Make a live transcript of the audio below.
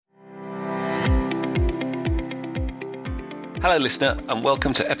Hello listener, and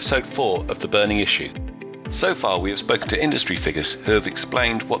welcome to episode 4 of The Burning Issue. So far we have spoken to industry figures who have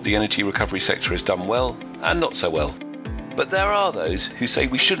explained what the energy recovery sector has done well and not so well. But there are those who say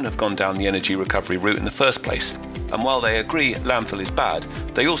we shouldn't have gone down the energy recovery route in the first place, and while they agree landfill is bad,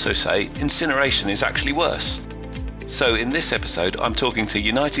 they also say incineration is actually worse. So in this episode I'm talking to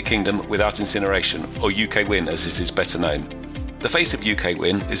United Kingdom Without Incineration, or UKWIN as it is better known. The face of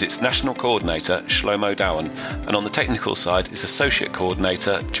UKWIN is its National Coordinator, Shlomo Dowen, and on the technical side is Associate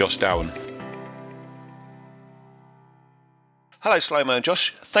Coordinator, Josh Dowen. Hello Shlomo and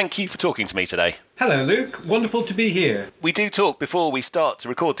Josh, thank you for talking to me today. Hello Luke, wonderful to be here. We do talk before we start to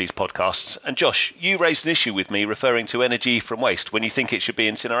record these podcasts, and Josh, you raised an issue with me referring to energy from waste when you think it should be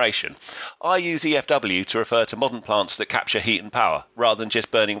incineration. I use EFW to refer to modern plants that capture heat and power, rather than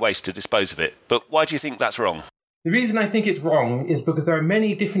just burning waste to dispose of it. But why do you think that's wrong? The reason I think it's wrong is because there are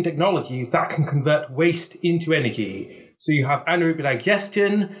many different technologies that can convert waste into energy. So you have anaerobic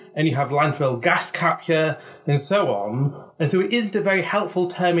digestion, and you have landfill gas capture, and so on. And so it isn't a very helpful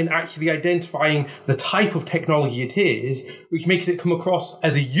term in actually identifying the type of technology it is, which makes it come across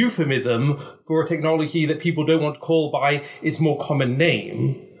as a euphemism for a technology that people don't want to call by its more common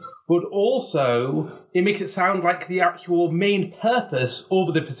name. But also, it makes it sound like the actual main purpose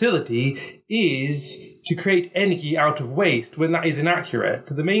of the facility is to create energy out of waste, when that is inaccurate.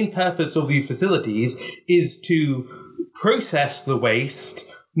 The main purpose of these facilities is to process the waste,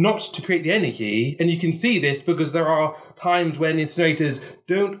 not to create the energy. And you can see this because there are times when incinerators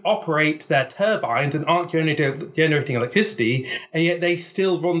don't operate their turbines and aren't generating electricity, and yet they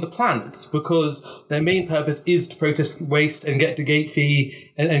still run the plants because their main purpose is to process waste and get the gate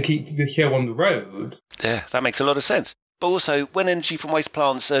fee and keep the show on the road. Yeah, that makes a lot of sense. But also, when energy from waste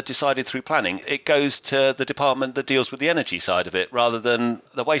plants are decided through planning, it goes to the department that deals with the energy side of it rather than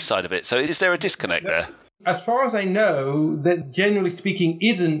the waste side of it. So is there a disconnect there? As far as I know, that generally speaking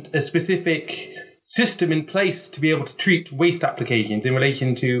isn't a specific system in place to be able to treat waste applications in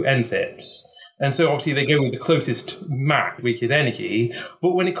relation to NSIPs. And so obviously they go with the closest match, which is energy.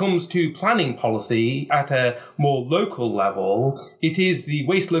 But when it comes to planning policy at a more local level, it is the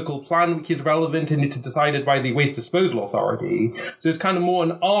waste local plan which is relevant, and it's decided by the Waste Disposal Authority. So it's kind of more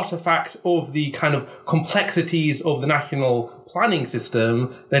an artifact of the kind of complexities of the national planning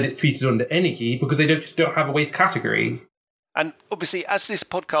system that it's treated under energy, because they just don't have a waste category. And obviously, as this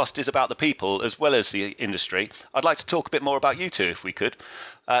podcast is about the people as well as the industry, I'd like to talk a bit more about you two, if we could.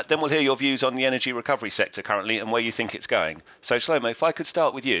 Then we'll hear your views on the energy recovery sector currently and where you think it's going. So, Shlomo, if I could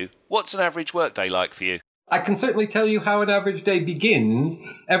start with you, what's an average workday like for you? I can certainly tell you how an average day begins.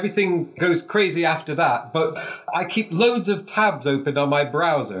 Everything goes crazy after that, but I keep loads of tabs open on my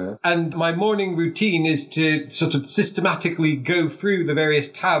browser, and my morning routine is to sort of systematically go through the various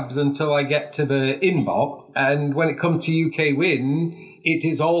tabs until I get to the inbox. And when it comes to UKWIN, it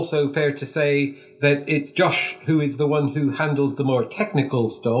is also fair to say that it's Josh who is the one who handles the more technical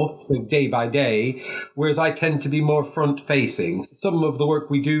stuff, so day by day, whereas I tend to be more front-facing. Some of the work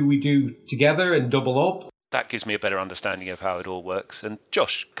we do together and double up. That gives me a better understanding of how it all works. And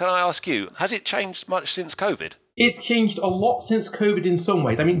Josh, can I ask you, has it changed much since COVID? It's changed a lot since COVID in some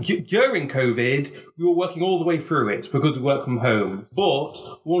ways. I mean, during COVID, we were working all the way through it because we work from home. But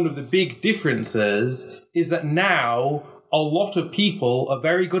one of the big differences is that now a lot of people are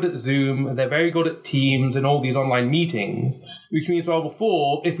very good at Zoom, and they're very good at Teams and all these online meetings, which means, well,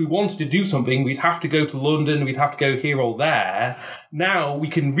 before, if we wanted to do something, we'd have to go to London, we'd have to go here or there. Now we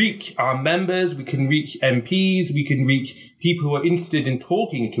can reach our members, we can reach MPs, we can reach people who are interested in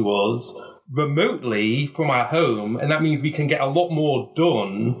talking to us remotely from our home, and that means we can get a lot more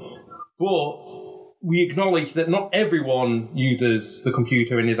done. But we acknowledge that not everyone uses the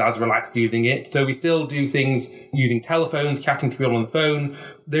computer and is as relaxed using it, so we still do things using telephones, chatting to people on the phone.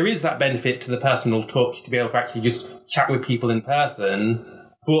 There is that benefit to the personal touch to be able to actually just chat with people in person,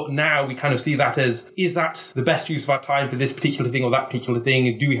 but now we kind of see that as, is that the best use of our time for this particular thing or that particular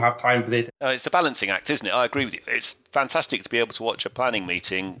thing? Do we have time for it? It's a balancing act, isn't it? I agree with you. It's fantastic to be able to watch a planning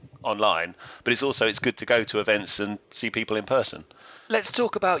meeting online, but it's good to go to events and see people in person. Let's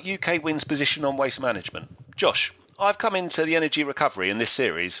talk about UKWIN's position on waste management. Josh, I've come into the energy recovery in this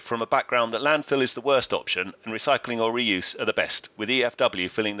series from a background that landfill is the worst option and recycling or reuse are the best, with EFW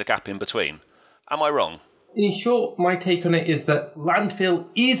filling the gap in between. Am I wrong? In short, my take on it is that landfill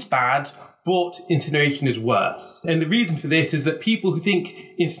is bad, but incineration is worse. And the reason for this is that people who think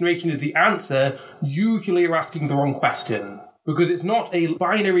incineration is the answer usually are asking the wrong question. Because it's not a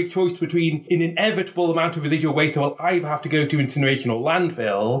binary choice between an inevitable amount of residual waste, so I'll either have to go to incineration or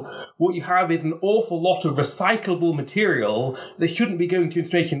landfill. What you have is an awful lot of recyclable material that shouldn't be going to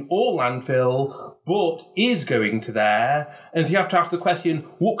incineration or landfill, but is going to there. And so you have to ask the question,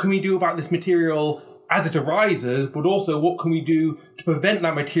 what can we do about this material as it arises, but also what can we do to prevent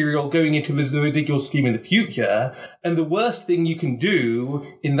that material going into the residual stream in the future? And the worst thing you can do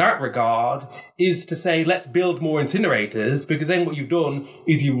in that regard is to say, let's build more incinerators, because then what you've done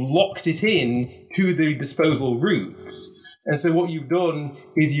is you've locked it in to the disposal routes. And so what you've done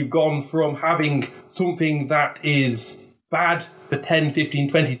is you've gone from having something that is bad for 10,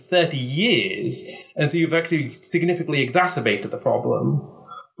 15, 20, 30 years, and so you've actually significantly exacerbated the problem.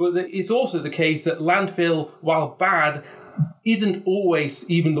 But it's also the case that landfill, while bad, isn't always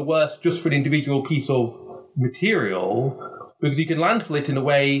even the worst just for an individual piece of material, because you can landfill it in a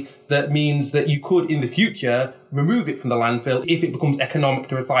way that means that you could, in the future, remove it from the landfill if it becomes economic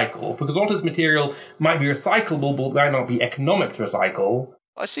to recycle. Because a lot of this material might be recyclable, but might not be economic to recycle.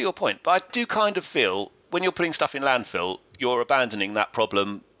 I see your point, but I do kind of feel when you're putting stuff in landfill, you're abandoning that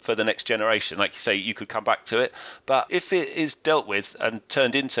problem for the next generation. Like you say, you could come back to it, but if it is dealt with and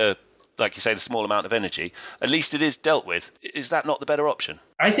turned into, like you say, the small amount of energy, at least it is dealt with. Is that not the better option?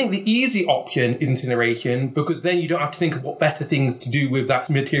 I think the easy option is incineration, because then you don't have to think of what better things to do with that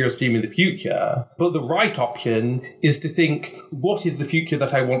material stream in the future. But the right option is to think, what is the future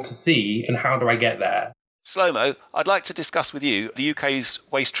that I want to see and how do I get there? Slow-mo, I'd like to discuss with you the UK's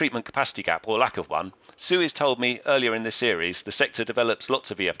waste treatment capacity gap, or lack of one. Sue has told me earlier in this series the sector develops lots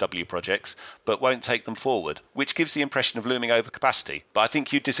of EFW projects, but won't take them forward, which gives the impression of looming overcapacity. But I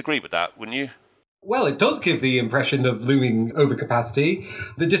think you'd disagree with that, wouldn't you? Well, it does give the impression of looming overcapacity.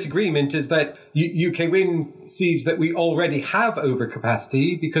 The disagreement is that UKWIN sees that we already have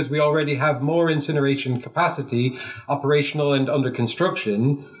overcapacity because we already have more incineration capacity, operational and under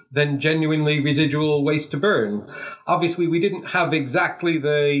construction, than genuinely residual waste to burn. Obviously, we didn't have exactly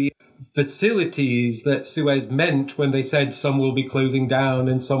the facilities that Suez meant when they said some will be closing down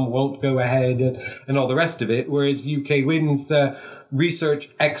and some won't go ahead and all the rest of it, whereas UKWIN's research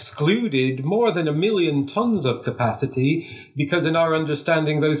excluded more than 1 million tons of capacity because in our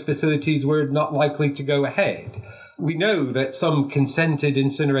understanding those facilities were not likely to go ahead. We know that some consented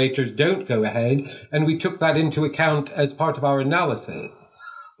incinerators don't go ahead, and we took that into account as part of our analysis.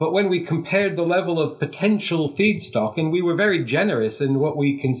 But when we compared the level of potential feedstock, and we were very generous in what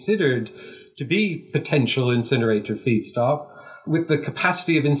we considered to be potential incinerator feedstock, with the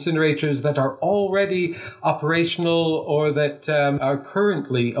capacity of incinerators that are already operational or that are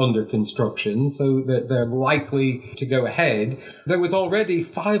currently under construction, so that they're likely to go ahead, there was already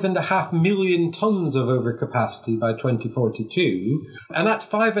 5.5 million tons of overcapacity by 2042. And that's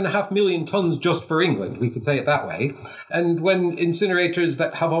 5.5 million tons just for England, we could say it that way. And when incinerators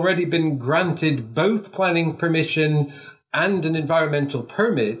that have already been granted both planning permission and an environmental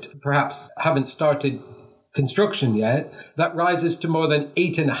permit perhaps haven't started construction yet, that rises to more than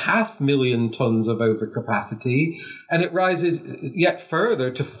 8.5 million tons of overcapacity, and it rises yet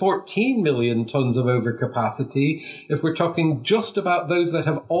further to 14 million tons of overcapacity if we're talking just about those that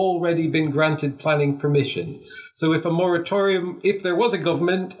have already been granted planning permission. So if a moratorium, if there was a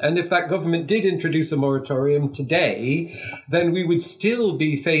government, and if that government did introduce a moratorium today, then we would still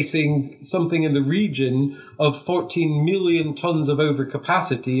be facing something in the region of 14 million tons of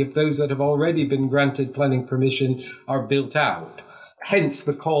overcapacity if those that have already been granted planning permission are built out. Hence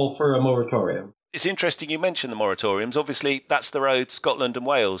the call for a moratorium. It's interesting you mentioned the moratoriums. Obviously, that's the road Scotland and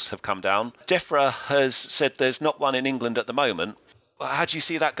Wales have come down. DEFRA has said there's not one in England at the moment. How do you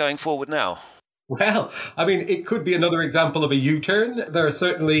see that going forward now? Well, I mean, it could be another example of a U-turn. There are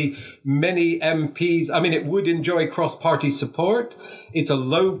certainly many MPs. I mean, it would enjoy cross-party support. It's a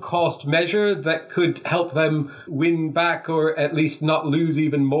low-cost measure that could help them win back or at least not lose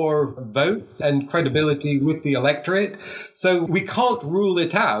even more votes and credibility with the electorate. So we can't rule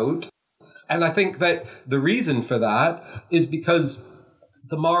it out. And I think that the reason for that is because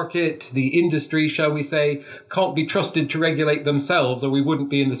the market, the industry, shall we say, can't be trusted to regulate themselves, or we wouldn't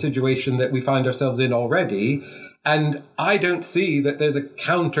be in the situation that we find ourselves in already. And I don't see that there's a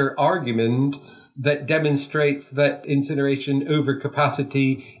counter argument that demonstrates that incineration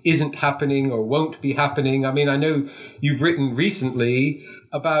overcapacity isn't happening or won't be happening. I mean, I know you've written recently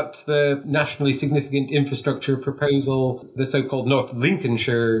about the nationally significant infrastructure proposal, the so-called North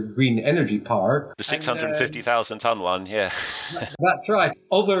Lincolnshire Green Energy Park. The 650,000 tonne one, yeah. That's right.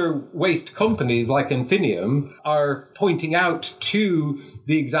 Other waste companies like Infinium are pointing out to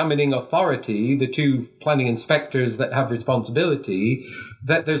the examining authority, the two planning inspectors that have responsibility,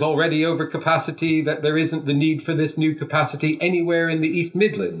 that there's already overcapacity, that there isn't the need for this new capacity anywhere in the East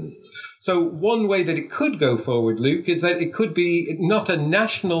Midlands. So one way that it could go forward, Luke, is that it could be not a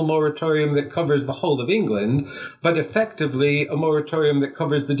national moratorium that covers the whole of England, but effectively a moratorium that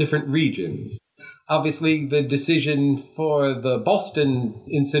covers the different regions. Obviously, the decision for the Boston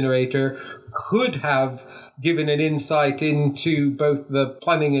incinerator could have given an insight into both the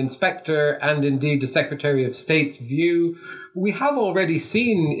planning inspector and indeed the Secretary of State's view. We have already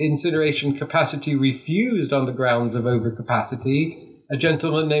seen incineration capacity refused on the grounds of overcapacity. A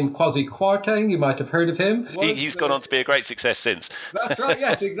gentleman named Kwasi Kwarteng, you might have heard of him. He's gone on to be a great success since. That's right,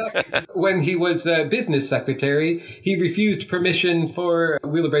 yes, exactly. When he was business secretary, he refused permission for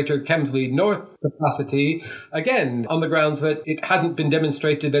Wheelabrator Kemsley North capacity, again, on the grounds that it hadn't been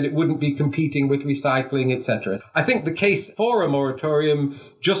demonstrated that it wouldn't be competing with recycling, etc. I think the case for a moratorium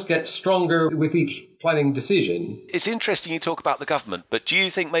just gets stronger with each planning decision. It's interesting you talk about the government, but do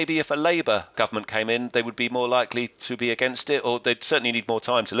you think maybe if a Labour government came in, they would be more likely to be against it, or they'd certainly need more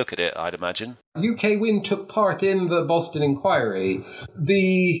time to look at it, I'd imagine? UKWIN took part in the Boston inquiry.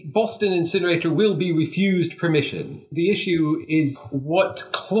 The Boston incinerator will be refused permission. The issue is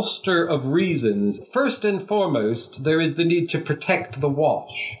what cluster of reasons. First and foremost, there is the need to protect the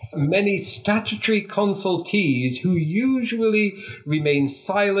wash. Many statutory consultees who usually remain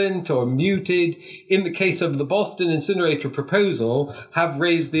silent or muted in the case of the Boston incinerator proposal have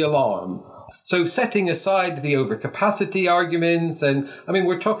raised the alarm. So setting aside the overcapacity arguments, and I mean,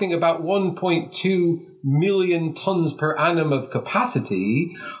 we're talking about 1.2 million tons per annum of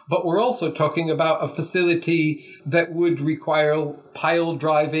capacity, but we're also talking about a facility that would require pile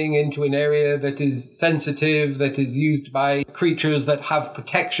driving into an area that is sensitive, that is used by creatures that have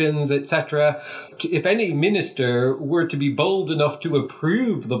protections, etc. If any minister were to be bold enough to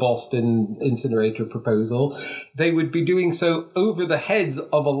approve the Boston incinerator proposal, they would be doing so over the heads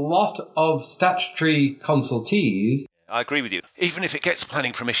of a lot of statutory consultees. I agree with you. Even if it gets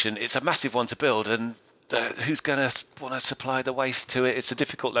planning permission, it's a massive one to build, and who's going to want to supply the waste to it? It's a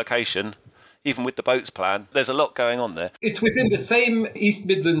difficult location. Even with the boats plan, there's a lot going on there. It's within the same East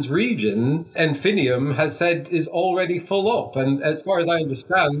Midlands region, and Finium has said is already full up. And as far as I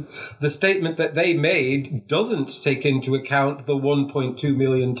understand, the statement that they made doesn't take into account the 1.2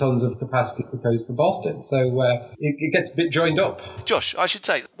 million tonnes of capacity proposed for Boston. So it gets a bit joined up. Josh, I should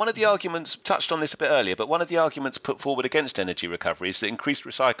say, one of the arguments, touched on this a bit earlier, but one of the arguments put forward against energy recovery is that increased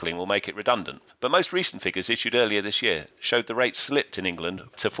recycling will make it redundant. But most recent figures issued earlier this year showed the rate slipped in England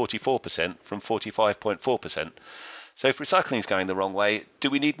to 44%. From 45.4%. So if recycling is going the wrong way, do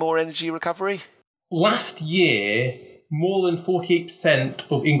we need more energy recovery? Last year, more than 48%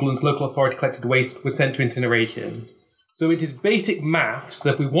 of England's local authority collected waste was sent to incineration. So it is basic maths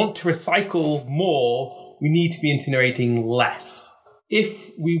that if we want to recycle more, we need to be incinerating less.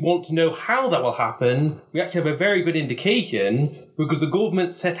 If we want to know how that will happen, we actually have a very good indication because the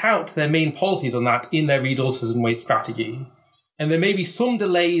government set out their main policies on that in their resources and waste strategy. And there may be some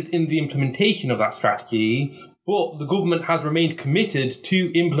delays in the implementation of that strategy, but the government has remained committed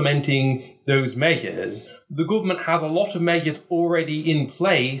to implementing those measures. The government has a lot of measures already in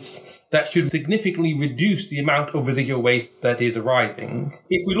place that should significantly reduce the amount of residual waste that is arising.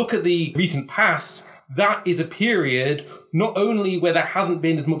 If we look at the recent past, that is a period not only where there hasn't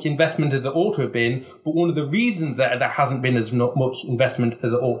been as much investment as there ought to have been, but one of the reasons that there hasn't been as much investment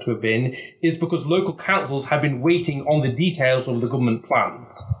as there ought to have been is because local councils have been waiting on the details of the government plans.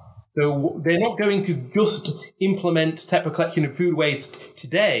 So they're not going to just implement separate collection of food waste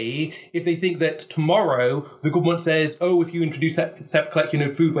today if they think that tomorrow the government says, oh, if you introduce separate collection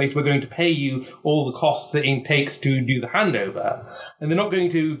of food waste, we're going to pay you all the costs that it takes to do the handover. And they're not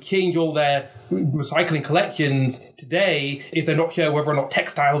going to change all their recycling collections today if they're not sure whether or not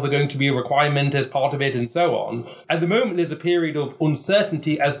textiles are going to be a requirement as part of it and so on. At the moment, there's a period of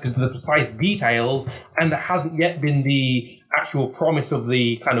uncertainty as to the precise details, and there hasn't yet been the actual promise of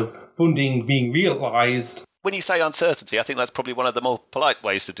the kind of funding being realised. When you say uncertainty, I think that's probably one of the more polite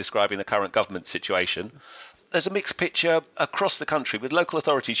ways of describing the current government situation. There's a mixed picture across the country with local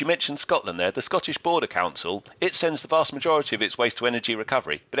authorities. You mentioned Scotland there. The Scottish Border Council, it sends the vast majority of its waste to energy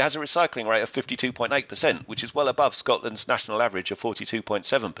recovery, but it has a recycling rate of 52.8%, which is well above Scotland's national average of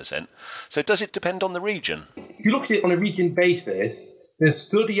 42.7%. So does it depend on the region? If you look at it on a region basis, there's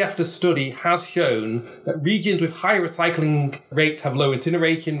study after study has shown that regions with high recycling rates have low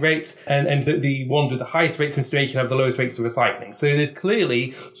incineration rates, and the ones with the highest rates of incineration have the lowest rates of recycling. So there's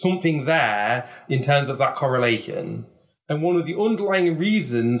clearly something there in terms of that correlation. And one of the underlying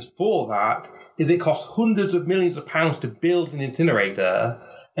reasons for that is it costs hundreds of millions of pounds to build an incinerator,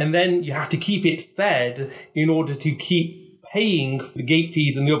 and then you have to keep it fed in order to keep paying the gate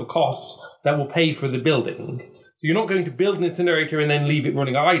fees and the other costs that will pay for the building. So you're not going to build an incinerator and then leave it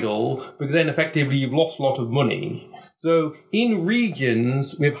running idle, because then effectively you've lost a lot of money. So in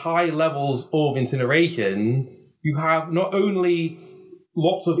regions with high levels of incineration, you have not only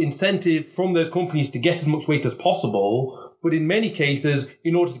lots of incentive from those companies to get as much waste as possible. But in many cases,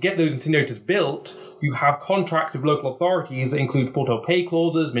 in order to get those incinerators built, you have contracts with local authorities that include pay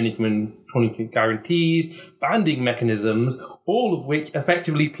clauses, minimum guarantees, banding mechanisms, all of which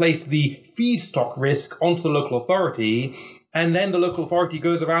effectively place the feedstock risk onto the local authority. And then the local authority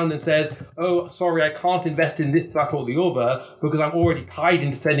goes around and says, oh, sorry, I can't invest in this, that, or the other because I'm already tied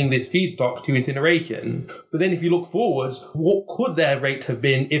into sending this feedstock to incineration. But then if you look forwards, what could their rate have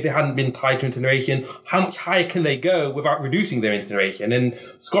been if they hadn't been tied to incineration? How much higher can they go without reducing their incineration? And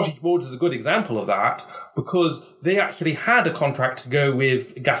Scottish Borders is a good example of that because they actually had a contract to go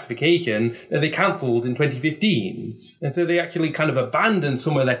with gasification that they cancelled in 2015. And so they actually kind of abandoned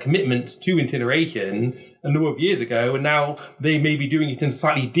some of their commitments to incineration a number of years ago, and now they may be doing it in a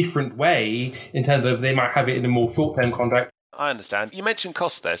slightly different way in terms of they might have it in a more short-term contract. I understand. You mentioned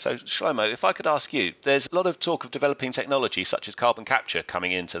cost there. So, Shlomo, if I could ask you, there's a lot of talk of developing technology such as carbon capture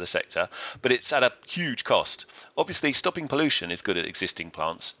coming into the sector, but it's at a huge cost. Obviously, stopping pollution is good at existing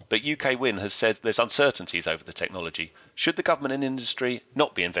plants, but UKWIN has said there's uncertainties over the technology. Should the government and industry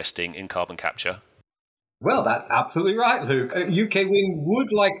not be investing in carbon capture? Well, that's absolutely right, Luke. UKWIN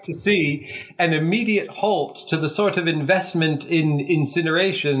would like to see an immediate halt to the sort of investment in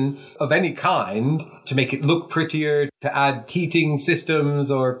incineration of any kind to make it look prettier, to add heating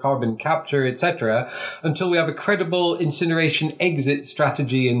systems or carbon capture, etc., until we have a credible incineration exit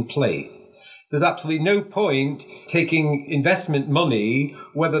strategy in place. There's absolutely no point taking investment money,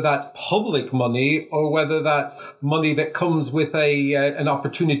 whether that's public money or whether that's money that comes with an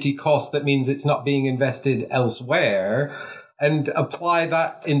opportunity cost that means it's not being invested elsewhere, and apply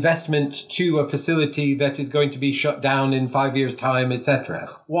that investment to a facility that is going to be shut down in 5 years' time,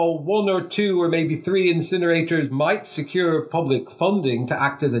 etc. While 1 or 2 or maybe 3 incinerators might secure public funding to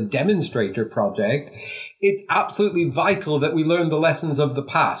act as a demonstrator project, it's absolutely vital that we learn the lessons of the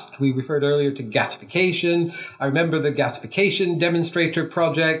past. We referred earlier to gasification. I remember the gasification demonstrator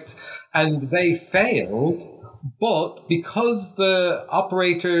project, and they failed. But because the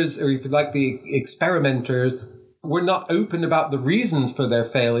operators, or if you like, the experimenters, were not open about the reasons for their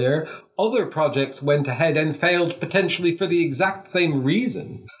failure, other projects went ahead and failed potentially for the exact same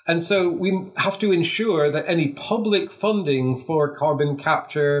reason. And so we have to ensure that any public funding for carbon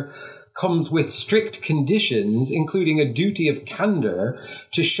capture comes with strict conditions, including a duty of candor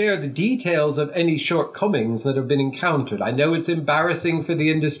to share the details of any shortcomings that have been encountered. I know it's embarrassing for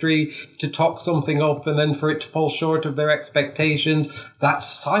the industry to talk something up and then for it to fall short of their expectations. That's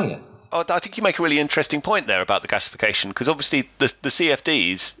science. Oh, I think you make a really interesting point there about the gasification, because obviously the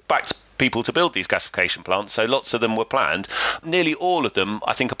CFDs backed people to build these gasification plants, so lots of them were planned. Nearly all of them,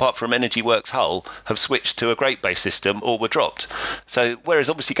 I think apart from Energy Works Hull, have switched to a grate-based system or were dropped. So whereas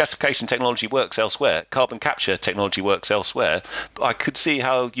obviously gasification technology works elsewhere, carbon capture technology works elsewhere, I could see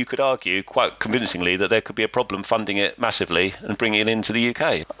how you could argue quite convincingly that there could be a problem funding it massively and bringing it into the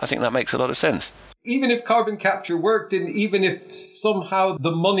UK. I think that makes a lot of sense. Even if carbon capture worked, and even if somehow the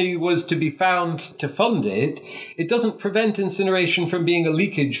money was to be found to fund it, it doesn't prevent incineration from being a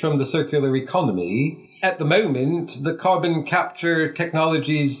leakage from the circular economy. At the moment, the carbon capture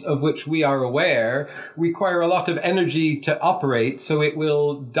technologies of which we are aware require a lot of energy to operate, so it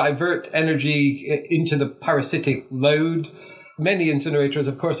will divert energy into the parasitic load. Many incinerators,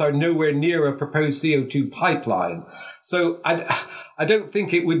 of course, are nowhere near a proposed CO2 pipeline. So I don't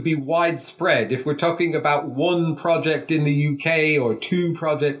think it would be widespread. If we're talking about one project in the UK or 2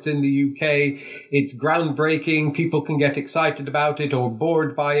 projects in the UK, it's groundbreaking. People can get excited about it or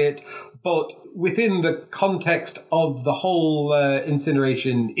bored by it. But within the context of the whole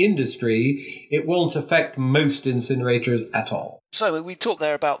incineration industry, it won't affect most incinerators at all. So we talked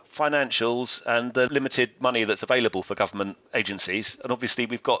there about financials and the limited money that's available for government agencies. And obviously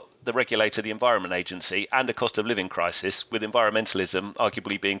we've got the regulator, the Environment Agency, and a cost of living crisis, with environmentalism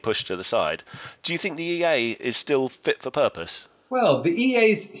arguably being pushed to the side. Do you think the EA is still fit for purpose? Well, the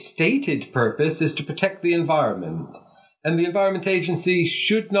EA's stated purpose is to protect the environment. And the Environment Agency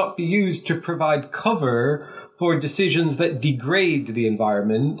should not be used to provide cover for decisions that degrade the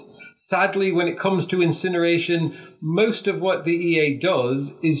environment. Sadly, when it comes to incineration, most of what the EA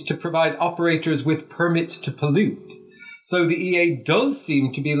does is to provide operators with permits to pollute. So the EA does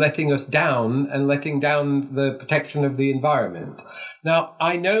seem to be letting us down and letting down the protection of the environment. Now,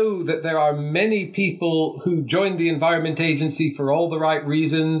 I know that there are many people who joined the Environment Agency for all the right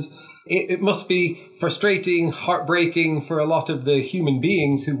reasons. It must be frustrating, heartbreaking for a lot of the human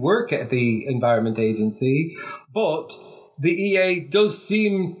beings who work at the Environment Agency, but The EA does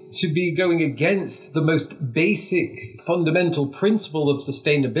seem to be going against the most basic fundamental principle of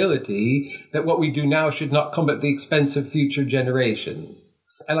sustainability, that what we do now should not come at the expense of future generations.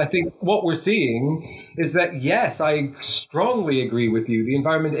 And I think what we're seeing is that, yes, I strongly agree with you. The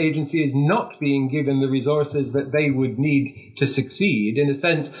Environment Agency is not being given the resources that they would need to succeed. In a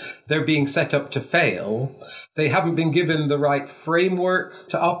sense, they're being set up to fail. They haven't been given the right framework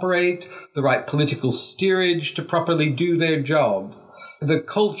to operate, the right political steerage to properly do their jobs. The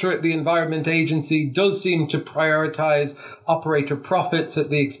culture at the Environment Agency does seem to prioritize operator profits at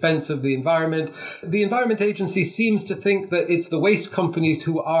the expense of the environment. The Environment Agency seems to think that it's the waste companies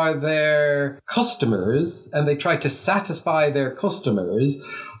who are their customers, and they try to satisfy their customers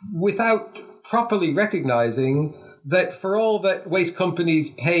without properly recognizing that for all that waste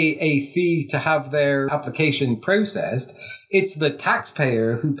companies pay a fee to have their application processed, it's the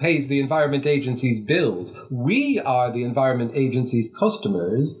taxpayer who pays the Environment Agency's bills. We are the Environment Agency's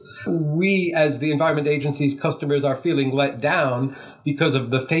customers. We, as the Environment Agency's customers, are feeling let down because of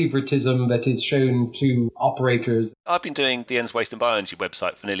the favoritism that is shown to operators. I've been doing the ENS Waste and Bioenergy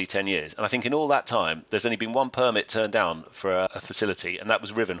website for nearly 10 years, and I think in all that time, there's only been one permit turned down for a facility, and that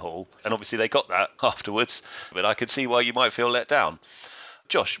was Rivenhall. And obviously they got that afterwards, but I could see why you might feel let down.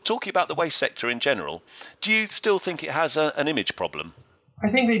 Josh, talking about the waste sector in general, do you still think it has an image problem? I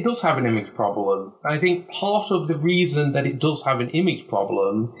think that it does have an image problem. I think part of the reason that it does have an image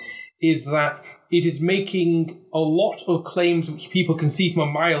problem is that it is making a lot of claims which people can see from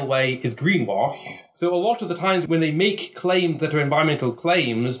a mile away is greenwash. So a lot of the times when they make claims that are environmental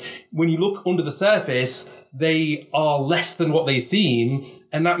claims, when you look under the surface, they are less than what they seem.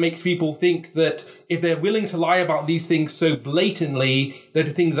 And that makes people think that if they're willing to lie about these things so blatantly, that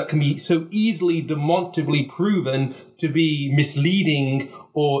are things that can be so easily demonstrably proven to be misleading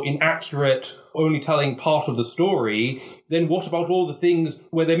or inaccurate, only telling part of the story, then what about all the things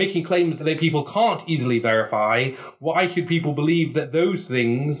where they're making claims that people can't easily verify? Why should people believe that those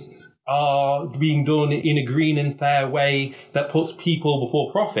things are being done in a green and fair way that puts people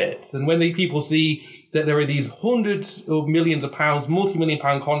before profits? And when people see that there are these hundreds of millions of pounds, multi-million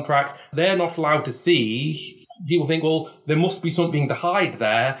pound contracts they're not allowed to see, people think, well, there must be something to hide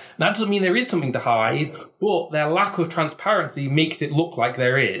there. And that doesn't mean there is something to hide, but their lack of transparency makes it look like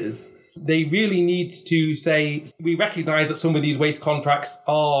there is. They really need to say, we recognise that some of these waste contracts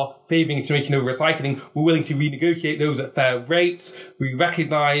are favouring incineration over recycling. We're willing to renegotiate those at fair rates. We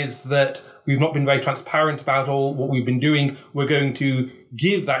recognise that we've not been very transparent about all what we've been doing. We're going to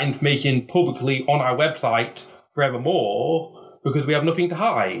give that information publicly on our website forevermore because we have nothing to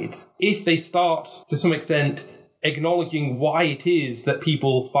hide. If they start, to some extent, acknowledging why it is that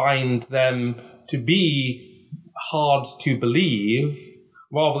people find them to be hard to believe,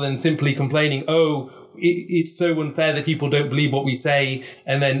 rather than simply complaining, it's so unfair that people don't believe what we say,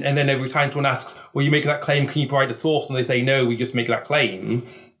 and then every time someone asks, well, you make that claim, can you provide a source? And they say, no, we just make that claim,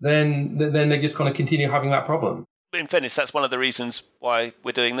 then they're just going to continue having that problem. In fairness, that's one of the reasons why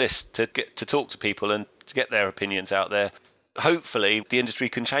we're doing this, to get to talk to people and to get their opinions out there. Hopefully, the industry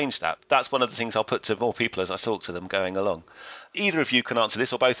can change that. That's one of the things I'll put to more people as I talk to them going along. Either of you can answer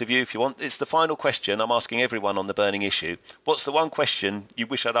this, or both of you if you want. It's the final question I'm asking everyone on the burning issue. What's the one question you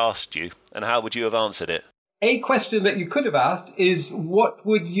wish I'd asked you, and how would you have answered it? A question that you could have asked is, what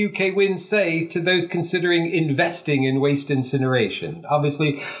would UKWIN say to those considering investing in waste incineration?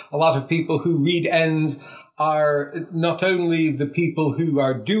 Obviously, a lot of people who read ENS are not only the people who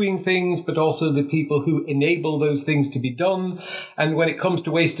are doing things, but also the people who enable those things to be done. And when it comes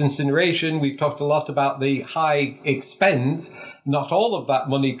to waste incineration, we've talked a lot about the high expense. Not all of that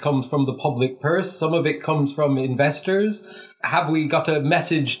money comes from the public purse. Some of it comes from investors. Have we got a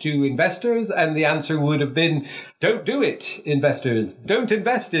message to investors? And the answer would have been, don't do it, investors. Don't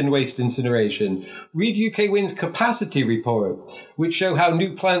invest in waste incineration. Read UKWIN's capacity reports, which show how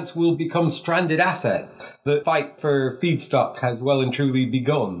new plants will become stranded assets. The fight for feedstock has well and truly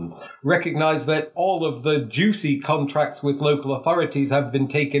begun. Recognise that all of the juicy contracts with local authorities have been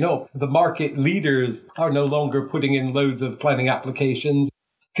taken up. The market leaders are no longer putting in loads of planning applications.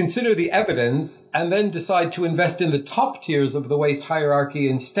 Consider the evidence and then decide to invest in the top tiers of the waste hierarchy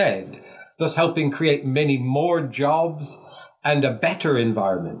instead, thus helping create many more jobs and a better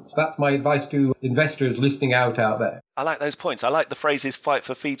environment. That's my advice to investors listening out there. I like those points. I like the phrases fight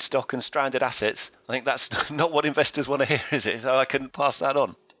for feedstock and stranded assets. I think that's not what investors want to hear, is it? So I can pass that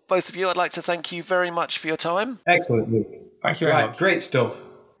on. Both of you, I'd like to thank you very much for your time. Excellent, Luke. Thank you very much. Great stuff.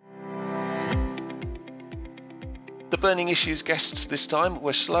 The Burning Issues guests this time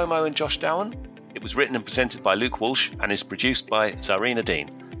were Shlomo and Josh Dowan. It was written and presented by Luke Walsh and is produced by Zarina Dean.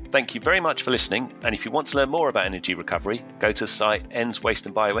 Thank you very much for listening, and if you want to learn more about energy recovery, go to the site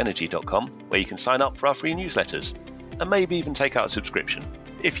enswasteandbioenergy.com, where you can sign up for our free newsletters, and maybe even take out a subscription,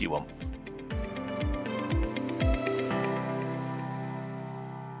 if you want.